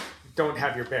don't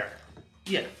have your bear.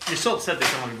 Yeah. You're so upset they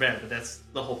come on your bed, but that's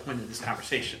the whole point of this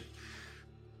conversation.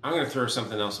 I'm going to throw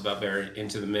something else about Bear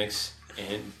into the mix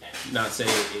and not say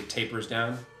it tapers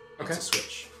down. Okay. It's a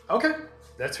switch. Okay,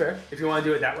 that's fair. If you want to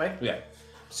do it that way. Yeah.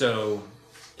 So,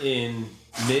 in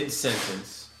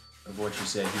mid-sentence of what you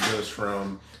said, he goes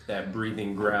from that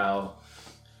breathing growl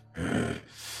and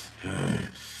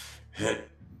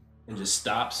just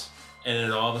stops. And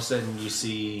then all of a sudden you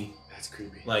see, That's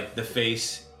creepy. like, the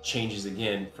face changes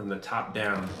again from the top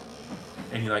down.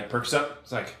 And he, like, perks up.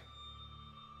 It's like,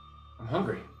 I'm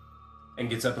hungry. And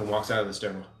gets up and walks out of the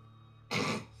stairwell.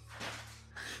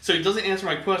 So he doesn't answer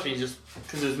my question. He just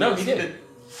because there's No, he did.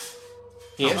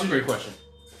 He I'm answered hungry. your question.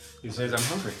 He says, I'm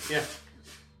hungry. Yeah.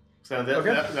 So that,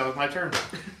 Okay. that was my turn.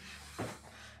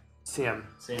 Sam.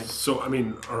 Sam. So, I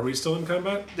mean, are we still in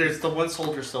combat? There's the one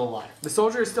soldier still alive. The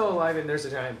soldier is still alive, and there's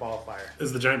a giant ball of fire.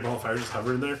 Is the giant ball of fire just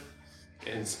hovering there?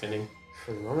 And spinning.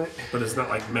 For the moment, But it's not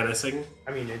like menacing?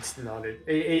 I mean, it's not.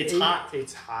 It's hot.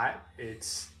 It's hot.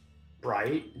 It's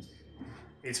bright.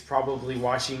 It's probably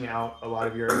washing out a lot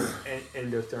of your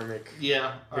endothermic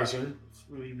Yeah. vision.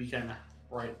 We kind of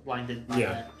blinded by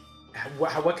Yeah. that.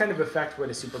 What kind of effect would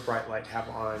a super bright light have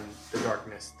on the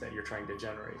darkness that you're trying to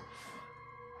generate?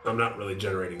 I'm not really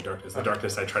generating darkness. The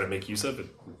darkness I try to make use of is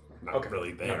not Okay.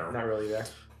 really there. Not really there.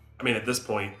 I mean, at this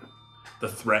point, the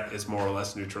threat is more or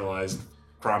less neutralized.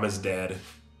 Crom is dead.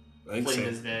 I think Flame Sam-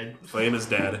 is dead. Flame is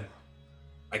dead.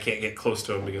 I can't get close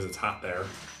to him because it's hot there.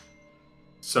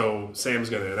 So Sam's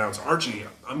going to announce, Archie,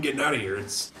 I'm getting out of here.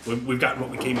 We've gotten what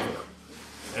we came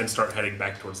for. And start heading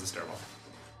back towards the stairwell.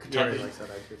 Katari Yeah. likes that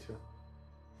idea too.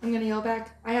 I'm gonna yell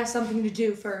back. I have something to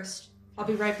do first. I'll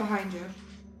be right behind you.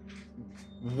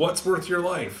 What's worth your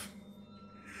life?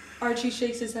 Archie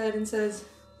shakes his head and says,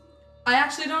 I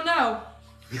actually don't know.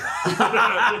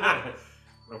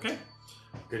 Okay.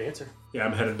 Good answer. Yeah,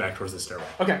 I'm headed back towards the stairwell.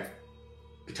 Okay.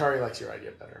 Katari likes your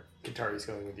idea better. Katari's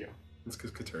going with you. It's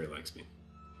because Kateri likes me.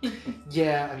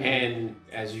 Yeah, I mean, And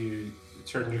as you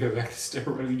turn to go back to the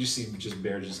stairwell, you just see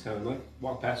Bear just kind of like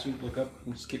walk past you, look up,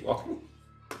 and just keep walking.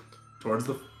 Towards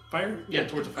the fire? Yeah,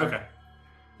 towards the front. Okay.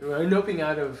 noping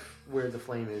out of where the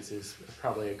flame is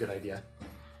probably a good idea.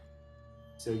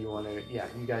 So you want to, yeah,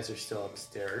 you guys are still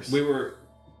upstairs. We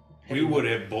would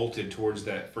have bolted towards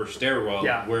that first stairwell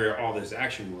Yeah. where all this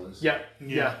action was. Yeah,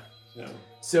 yeah. So,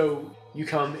 So you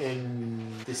come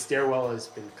and the stairwell has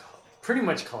been pretty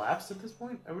much collapsed at this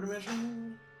point, I would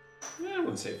imagine. I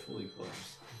wouldn't say fully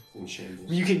collapsed. It's in shambles.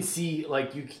 You can see,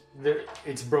 like,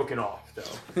 it's broken off,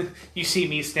 though. You see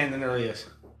me standing there like this.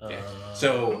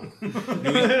 So,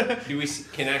 do we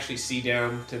can actually see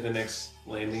down to the next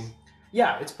landing?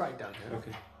 Yeah, it's bright down here.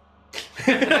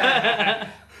 Okay.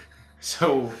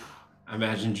 So, I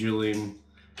imagine Julian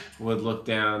would look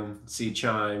down, see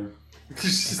Chime,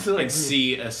 Just like, and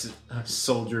see a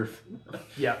soldier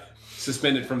yeah.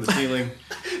 suspended from the ceiling.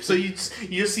 So you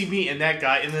just see me and that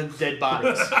guy and then dead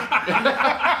bodies.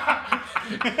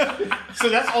 So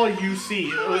that's all you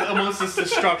see amongst this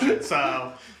destruction.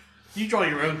 So you draw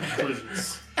your own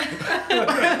conclusions.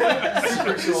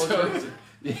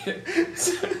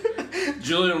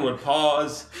 Julian would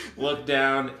pause, look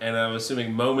down, and I'm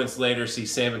assuming moments later see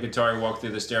Sam and Katari walk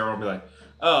through the stairwell and be like,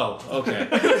 oh, okay.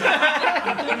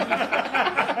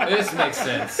 This makes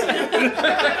sense.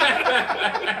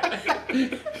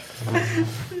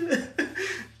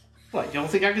 What, you don't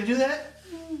think I could do that?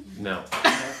 No.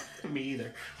 Me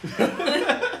either.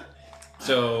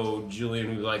 So Julian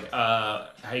would be like, how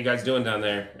you guys doing down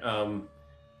there?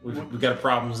 We've got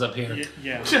problems up here.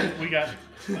 Yeah, we got.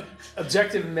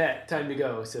 Objective met. Time to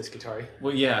go, says Katari.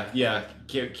 Well, yeah.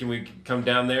 Can we come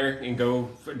down there and go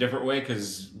a different way?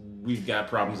 Because we've got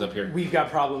problems up here. We've got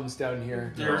problems down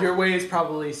here. Yeah. Your way is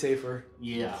probably safer.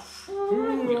 Yeah.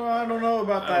 Ooh, I don't know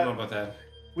about I that. don't know about that.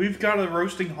 We've got a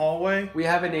roasting hallway. We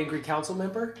have an angry council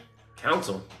member.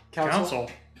 Council. Council.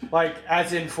 Like,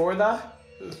 as in for the?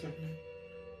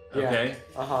 Yeah. Okay.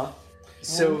 Uh-huh.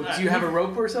 So, do you have a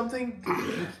rope or something?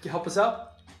 Can you help us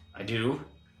up? I do.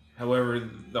 However,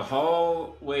 the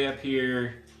hallway up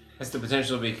here has the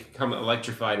potential to become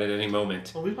electrified at any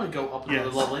moment. Well, we want to go up another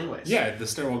Yes. level anyways. Yeah, the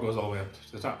stairwell goes all the way up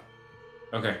to the top.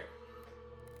 Okay.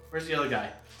 Where's the other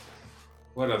guy?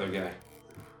 What other guy?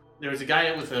 There was a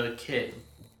guy with a kid.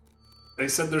 They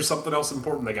said there's something else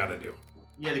important they gotta do.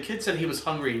 Yeah, the kid said he was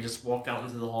hungry and just walked out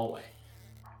into the hallway.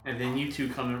 And then you two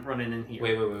come running in here.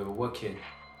 Wait. What kid?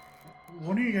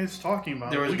 What are you guys talking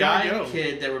about? There was We a guy gotta and a go.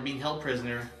 kid that were being held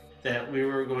prisoner that we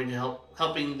were going to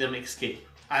helping them escape.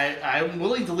 I'm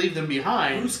willing to leave them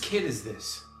behind. Whose kid is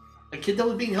this? A kid that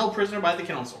was being held prisoner by the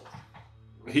council.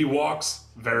 He walks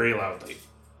very loudly.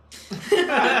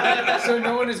 So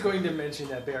no one is going to mention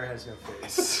that bear has no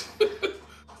face.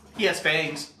 He has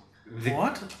fangs.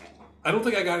 What? I don't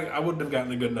think I wouldn't have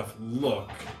gotten a good enough look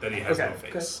that he has no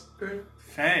Okay, face. good.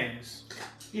 Fangs.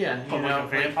 Yeah, you Oh, know, like a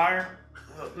vampire?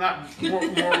 not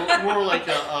more like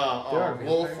a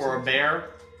wolf or a bear.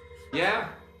 Yeah.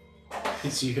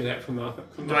 Did you hear that from the?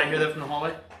 Do I hear that from the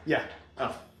hallway? Yeah.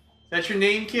 Oh, that's your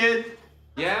name, kid?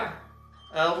 Yeah.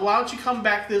 Why don't you come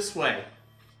back this way?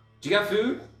 Do you got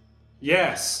food?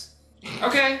 Yes.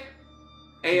 Okay.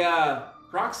 Hey,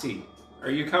 Proxy,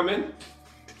 are you coming?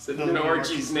 So you know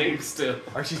Archie's name still.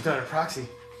 Archie's not a proxy.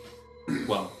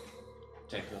 Well,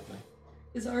 technically.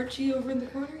 Is Archie over in the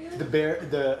corner yet? The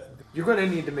bear. You're going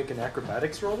to need to make an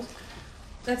acrobatics roll.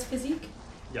 That's physique?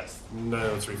 Yes.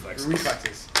 No, it's reflex.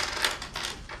 Reflexes.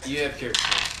 You have character.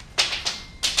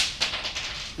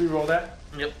 Reroll that.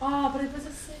 Oh, but it was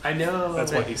a 6. I know.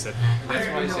 That's what he said. That's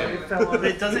why I said. It fell on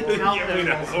It doesn't count Yeah, we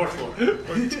that know. as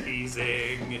We're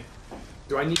teasing.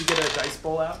 Do I need to get a dice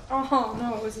bowl out? Oh,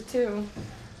 no, it was a 2.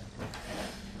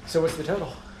 So what's the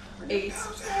total? 8.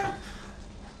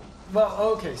 Well,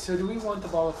 okay, so do we want the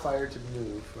ball of fire to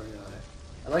move or not?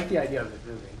 I like the idea of it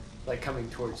moving, like coming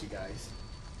towards you guys.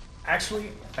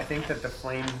 Actually, I think that the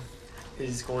flame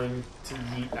is going to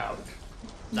yeet out.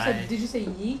 Did you say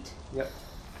yeet? Yep.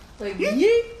 Like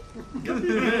yeet?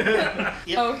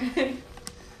 Yep. Okay.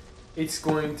 It's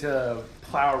going to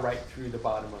plow right through the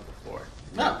bottom of the floor.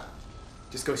 No.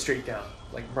 Just go straight down,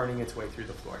 like burning its way through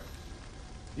the floor.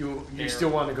 You Bear. still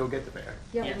want to go get the bear?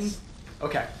 Yeah. Yes.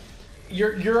 Okay.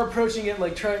 You're approaching it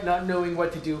like not knowing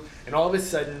what to do, and all of a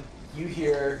sudden you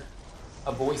hear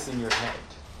a voice in your head,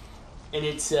 and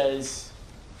it says,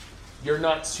 "You're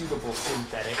not suitable,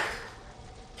 synthetic,"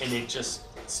 and it just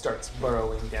starts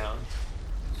burrowing down.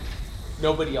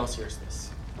 Nobody else hears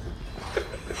this.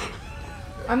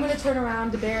 I'm gonna turn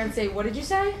around to Bear and say, "What did you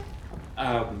say?"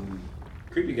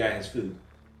 Creepy guy has food.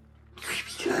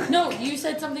 No, you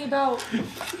said something about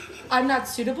I'm not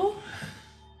suitable.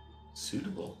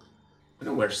 Suitable. I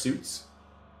don't wear suits.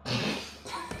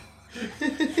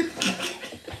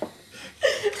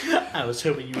 I was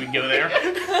hoping you would go there.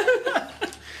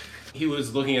 He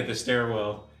was looking at the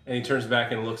stairwell, and he turns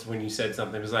back and looks when you said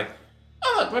something. He's like,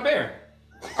 "Oh, look, my bear."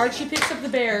 Archie picks up the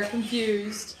bear,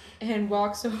 confused, and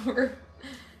walks over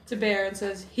to Bear and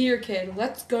says, "Here, kid,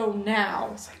 let's go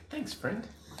now." Thanks, friend.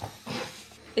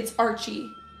 It's Archie.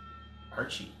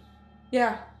 Archie.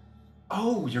 Yeah.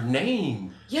 Oh, your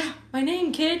name. Yeah, my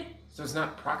name, kid. So it's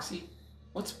not Proxy?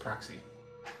 What's Proxy?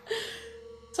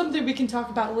 Something we can talk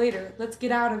about later. Let's get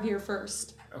out of here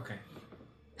first. Okay.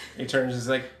 He turns and is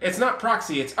like, "It's not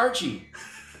Proxy, it's Archie."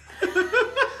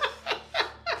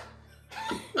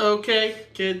 Okay,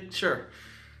 kid, sure.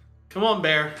 Come on,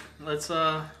 Bear. Let's,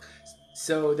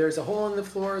 So there's a hole in the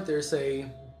floor. There's a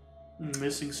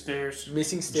Missing stairs.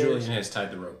 missing stairs. Julian has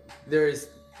tied the rope. There is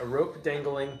a rope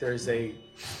dangling. There's a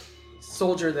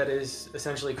soldier that is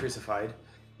essentially crucified.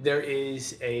 There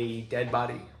is a dead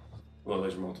body. Well,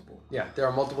 there's multiple. Yeah, there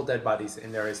are multiple dead bodies,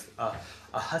 and there is a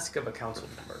husk of a council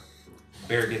member.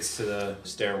 Bear gets to the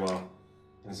stairwell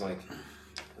and is like,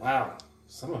 "Wow,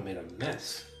 someone made a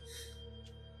mess."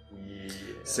 Yeah.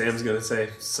 Sam's gonna say,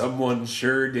 "Someone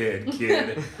sure did,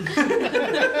 kid."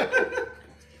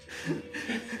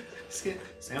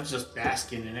 Sam's just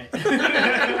basking in it.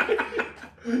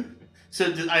 So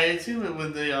I assume that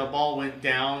when the ball went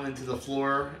down into the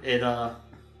floor, it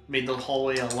made the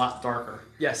hallway a lot darker.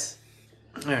 Yes.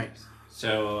 All right.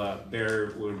 So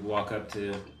Bear would walk up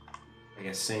to, I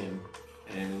guess, Sam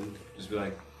and just be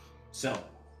like, "So,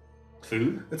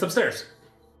 food? It's upstairs.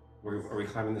 Are we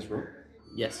climbing this rope?"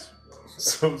 Yes.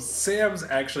 So Sam's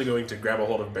actually going to grab a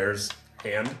hold of Bear's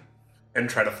hand and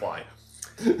try to fly.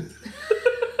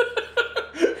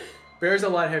 Bear's a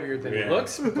lot heavier than it Yeah.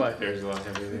 looks, but Bear's a lot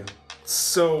heavier than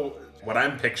So what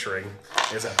I'm picturing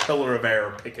is a pillar of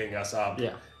air picking us up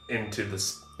Yeah. into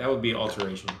this. that would be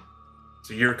alteration.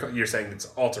 So you're saying it's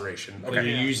alteration. Like Okay.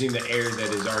 you're using the air that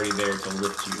is already there to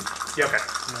lift you. Yeah, okay.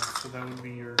 No, so that would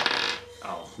be your.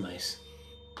 Oh, nice.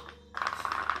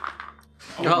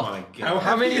 Oh my god.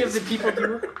 How many of the people do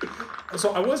you...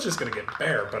 So I was just gonna get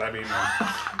bear, but I mean,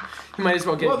 You might as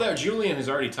well get... Well, that Julian has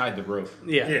already tied the rope.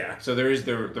 yeah. yeah. So there is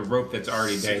the rope that's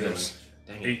already dangling.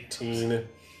 Dang it. 18,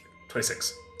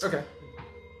 26. Okay.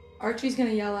 Archie's gonna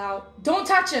yell out, "Don't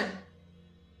touch him!"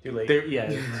 Too late.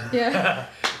 Yeah. Yeah.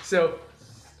 So,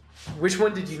 which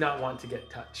one did you not want to get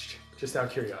touched? Just out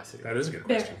of curiosity. That is a good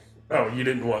Bear. question. Oh,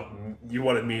 you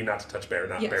wanted me not to touch bear,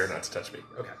 not Yes. bear not to touch me.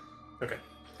 Okay. Okay.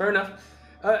 Fair enough.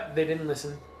 They didn't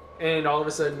listen. And all of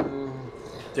a sudden,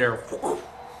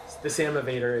 the Sam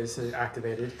Evader is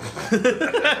activated.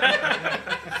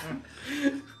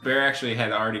 Bear actually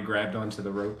had already grabbed onto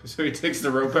the rope, so he takes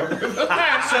the rope out.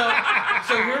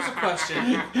 So here's a question.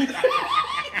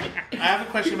 I have a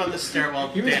question about this stairwell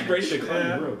He was ready to damage. climb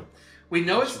the rope. We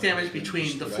know it's damaged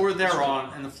between the floor they're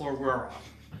on and the floor we're on.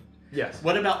 Yes.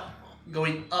 What about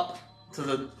going up to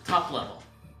the top level?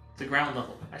 The ground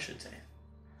level, I should say.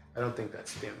 I don't think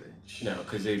that's damage. No,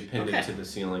 because they pinned it Okay. to the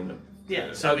ceiling.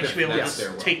 Yeah, so we should be able to that just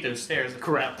stairwell. take those stairs at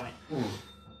Correct. that point.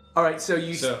 All right, so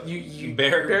you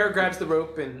Bear grabs the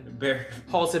rope and Bear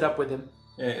hauls it up with him.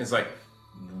 it's like,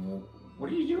 what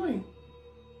are you doing?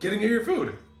 Getting you your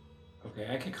food. Okay,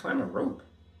 I can climb a rope.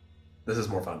 This is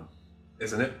more fun,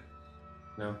 isn't it?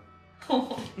 No.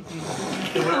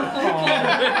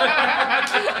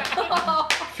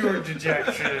 Pure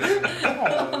dejection.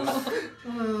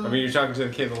 I mean, you're talking to a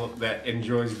kid that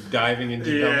enjoys diving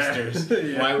into Yeah.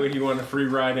 dumpsters. Yeah. Why would you want a free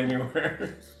ride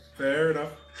anywhere? Fair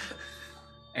enough.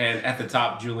 And at the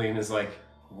top, Julian is like,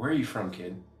 "Where are you from,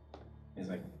 kid?" He's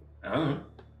like, "I don't know.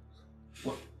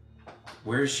 What?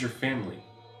 Where's your family?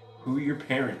 Who are your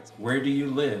parents? Where do you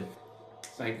live?"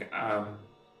 It's like,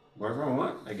 wherever I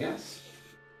want, I guess.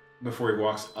 Before he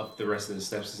walks up the rest of the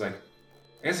steps, he's like,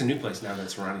 "I guess a new place now that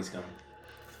Serrani's coming."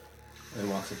 And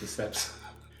walks up the steps.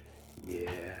 Yeah.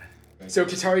 So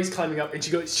Katari's climbing up, and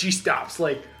she stops,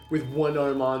 like, with one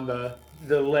arm on the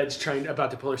ledge,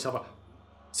 about to pull herself up.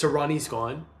 Serrani's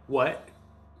gone. What?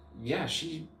 Yeah,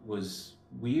 she was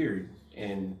weird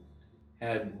and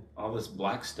had all this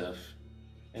black stuff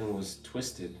and was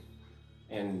twisted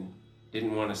and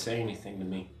didn't want to say anything to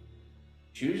me.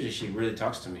 Usually she really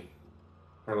talks to me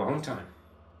for a long time.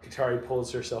 Katari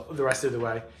pulls herself the rest of the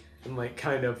way and, like,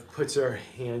 kind of puts her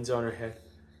hands on her head.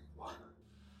 What?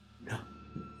 No.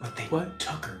 But they What?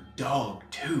 took her dog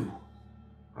too.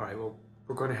 All right, well,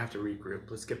 we're going to have to regroup.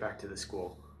 Let's get back to the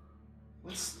school.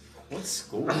 What's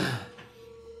school?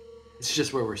 It's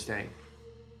just where we're staying.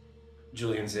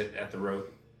 Julian's at the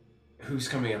rope. Who's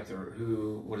coming up the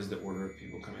rope? What is the order of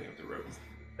people coming up the rope?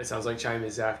 It sounds like Chime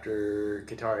is after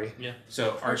Katari.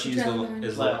 So Archie's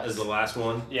is the last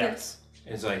one. Yes.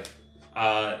 It's like,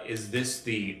 is this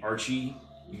the Archie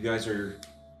you guys are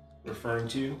referring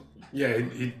to? Yeah,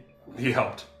 he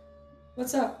helped.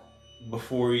 What's up?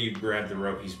 Before you grab the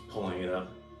rope, he's pulling it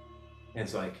up. And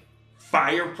it's like,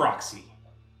 Fire Proxy.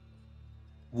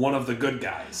 One of the good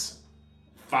guys.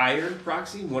 Fire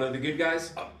Proxy? One of the good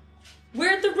guys?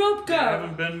 Where'd the rope They go?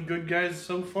 haven't been good guys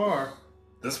so far.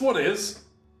 This one is.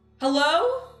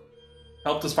 Hello?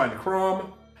 Helped us find a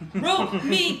Crom. Rope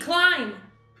me, climb.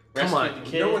 Come on. Rescue the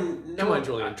kid. Come on,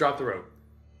 Julian. Drop the rope.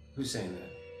 Who's saying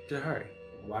that? Katari.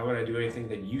 Why would I do anything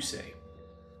that you say?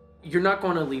 You're not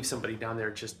going to leave somebody down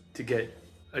there just to get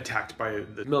attacked by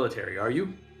the military, are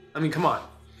you? I mean, come on.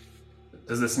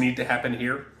 Does this need to happen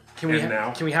here? Can we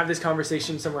now? Can we have this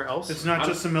conversation somewhere else? It's not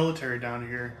just the military down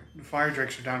here. The fire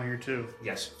drakes are down here too.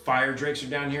 Yes, fire drakes are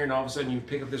down here, and all of a sudden you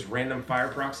pick up this random fire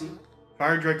proxy?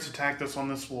 Fire drakes attacked us on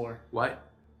this floor. What?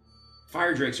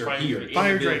 Fire drakes are Fire here. drakes. in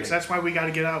Fire the building. drakes, that's why we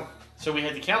gotta get out. So we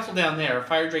had the council down there,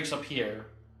 fire drakes up here.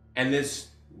 And this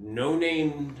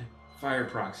no-named fire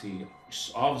proxy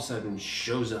just all of a sudden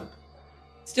shows up.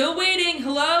 Still waiting.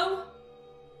 Hello?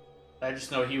 I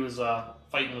just know he was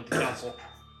fighting with the council.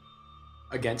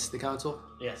 Against the council?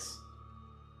 Yes.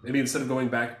 Maybe instead of going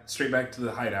straight back to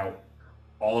the hideout,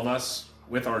 all of us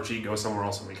with Archie go somewhere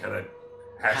else and we kind of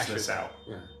hash this out.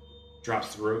 Yeah.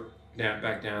 Drops the rope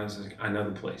back down and says,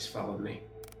 another place, follow me.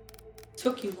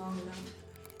 Took you long enough.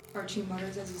 Archie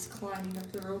mutters as he's climbing up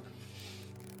the rope.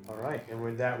 All right, and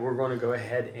with that, we're going to go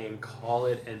ahead and call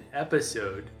it an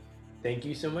episode. Thank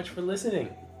you so much for listening.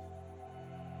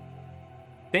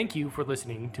 Thank you for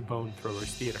listening to Bone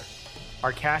Throwers Theater.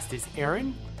 Our cast is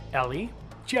Aaron, Ellie,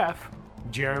 Jeff,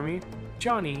 Jeremy,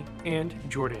 Johnny, and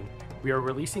Jordan. We are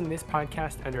releasing this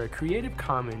podcast under a Creative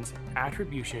Commons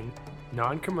Attribution,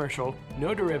 Non-Commercial,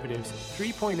 No Derivatives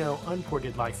 3.0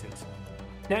 Unported license.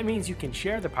 That means you can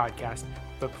share the podcast,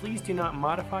 but please do not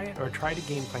modify it or try to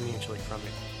gain financially from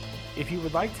it. If you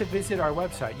would like to visit our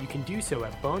website, you can do so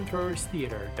at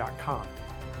bonethrowerstheater.com.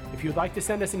 If you would like to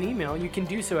send us an email, you can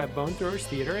do so at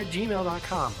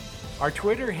bonethrowerstheater@gmail.com. Our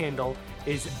Twitter handle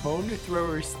is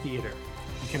bonethrowerstheater.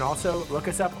 You can also look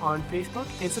us up on Facebook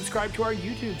and subscribe to our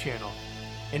YouTube channel.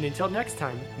 And until next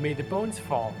time, may the bones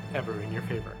fall ever in your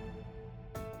favor.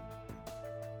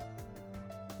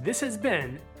 This has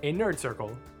been a Nerd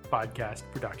Circle podcast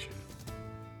production.